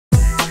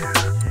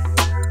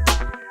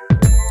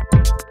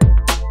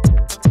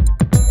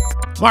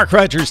Mark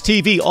Rogers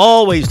TV,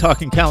 always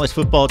talking college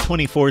football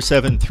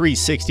 24/7,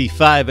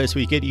 365 as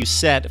we get you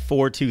set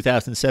for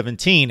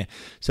 2017.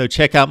 So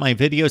check out my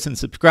videos and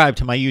subscribe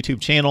to my YouTube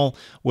channel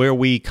where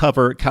we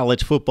cover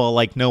college football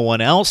like no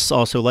one else.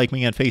 Also like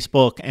me on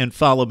Facebook and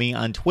follow me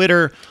on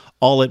Twitter,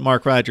 all at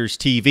Mark Rogers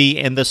TV,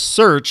 and the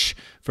search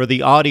for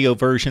the audio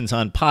versions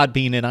on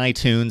Podbean and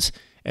iTunes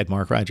at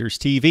Mark Rogers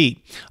TV.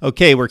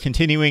 Okay, we're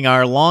continuing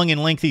our long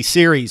and lengthy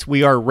series.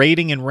 We are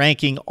rating and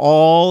ranking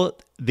all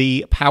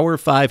the Power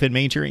 5 and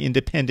major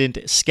independent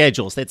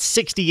schedules. That's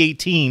 68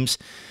 teams.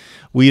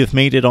 We have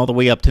made it all the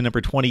way up to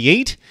number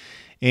 28.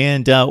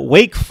 And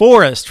Wake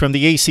Forest from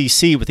the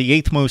ACC with the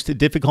 8th most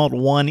difficult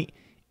one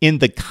in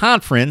the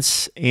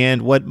conference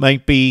and what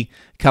might be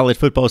college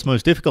football's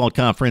most difficult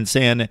conference.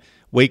 And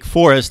Wake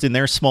Forest, in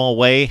their small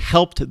way,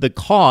 helped the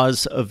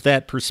cause of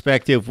that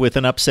perspective with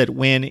an upset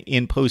win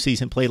in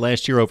postseason play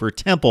last year over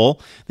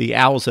Temple. The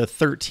Owls a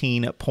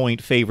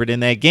 13-point favorite in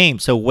that game.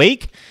 So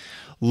Wake,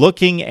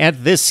 looking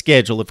at this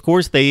schedule, of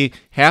course, they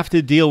have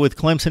to deal with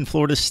Clemson,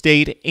 Florida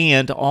State,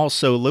 and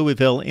also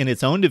Louisville in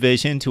its own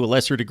division, to a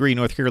lesser degree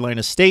North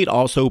Carolina State,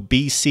 also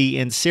BC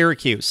and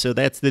Syracuse. So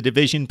that's the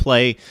division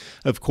play,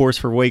 of course,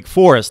 for Wake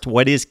Forest.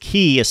 What is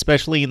key,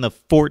 especially in the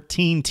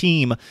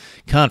 14-team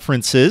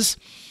conferences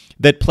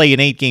that play an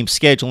 8-game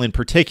schedule in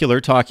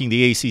particular, talking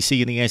the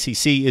ACC and the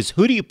SEC, is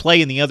who do you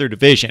play in the other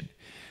division?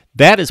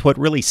 That is what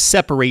really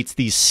separates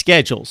these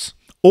schedules.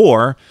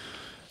 Or,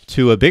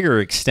 to a bigger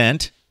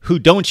extent, who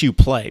don't you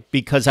play?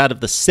 Because out of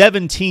the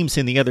 7 teams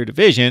in the other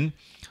division,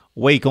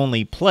 Wake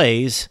only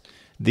plays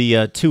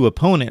the 2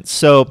 opponents.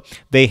 So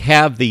they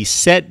have the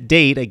set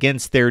date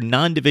against their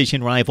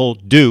non-division rival,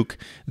 Duke.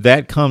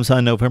 That comes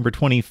on November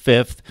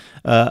 25th.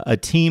 A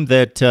team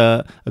that,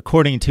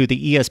 according to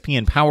the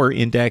ESPN Power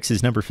Index,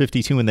 is number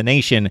 52 in the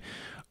nation.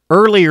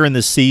 Earlier in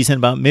the season,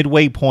 about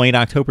midway point,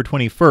 October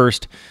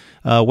 21st,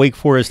 Wake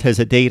Forest has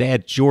a date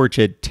at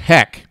Georgia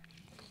Tech.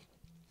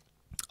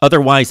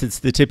 Otherwise, it's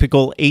the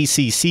typical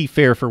ACC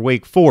fare for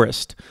Wake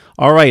Forest.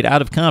 All right,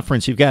 out of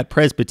conference, you've got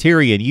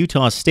Presbyterian,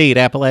 Utah State,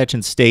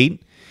 Appalachian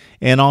State,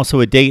 and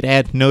also a date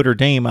at Notre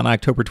Dame on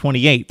October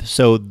 28th.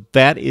 So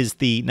that is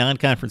the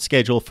non-conference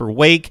schedule for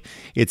Wake.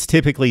 It's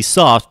typically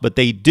soft, but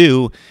they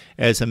do,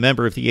 as a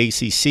member of the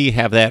ACC,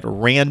 have that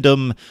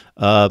random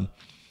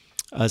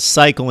a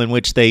cycle in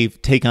which they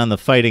take on the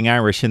Fighting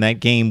Irish, and that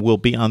game will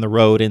be on the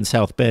road in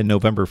South Bend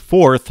November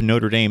 4th.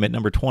 Notre Dame at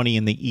number 20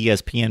 in the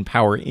ESPN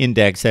Power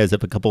Index as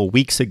of a couple of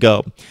weeks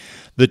ago.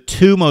 The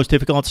 2 most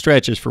difficult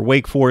stretches for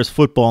Wake Forest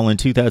football in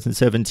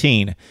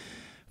 2017.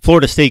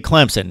 Florida State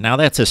Clemson. Now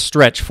that's a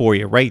stretch for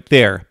you right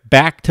there.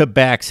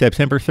 Back-to-back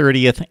September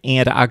 30th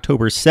and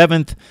October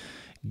 7th.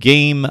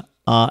 Game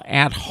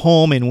at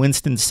home in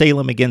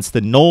Winston-Salem against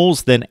the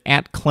Noles, then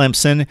at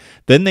Clemson.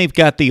 Then they've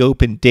got the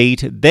open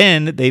date.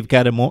 Then they've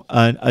got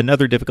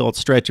another difficult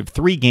stretch of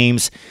 3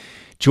 games,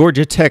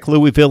 Georgia Tech,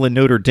 Louisville, and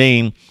Notre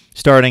Dame,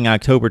 starting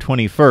October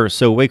 21st.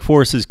 So Wake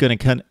Forest is going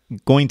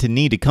to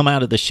need to come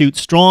out of the chute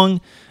strong,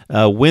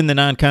 win the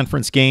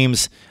non-conference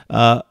games,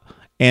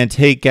 and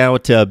take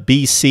out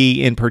BC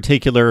in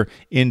particular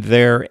in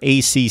their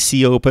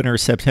ACC opener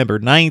September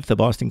 9th. The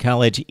Boston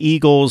College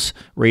Eagles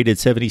rated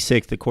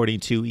 76th according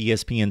to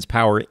ESPN's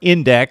Power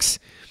Index.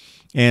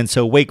 And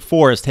so Wake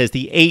Forest has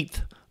the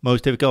 8th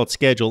most difficult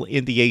schedule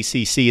in the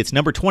ACC. It's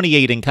number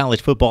 28 in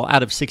college football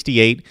out of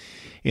 68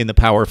 in the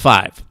Power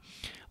 5.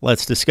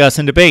 Let's discuss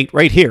and debate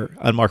right here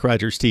on Mark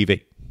Rogers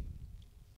TV.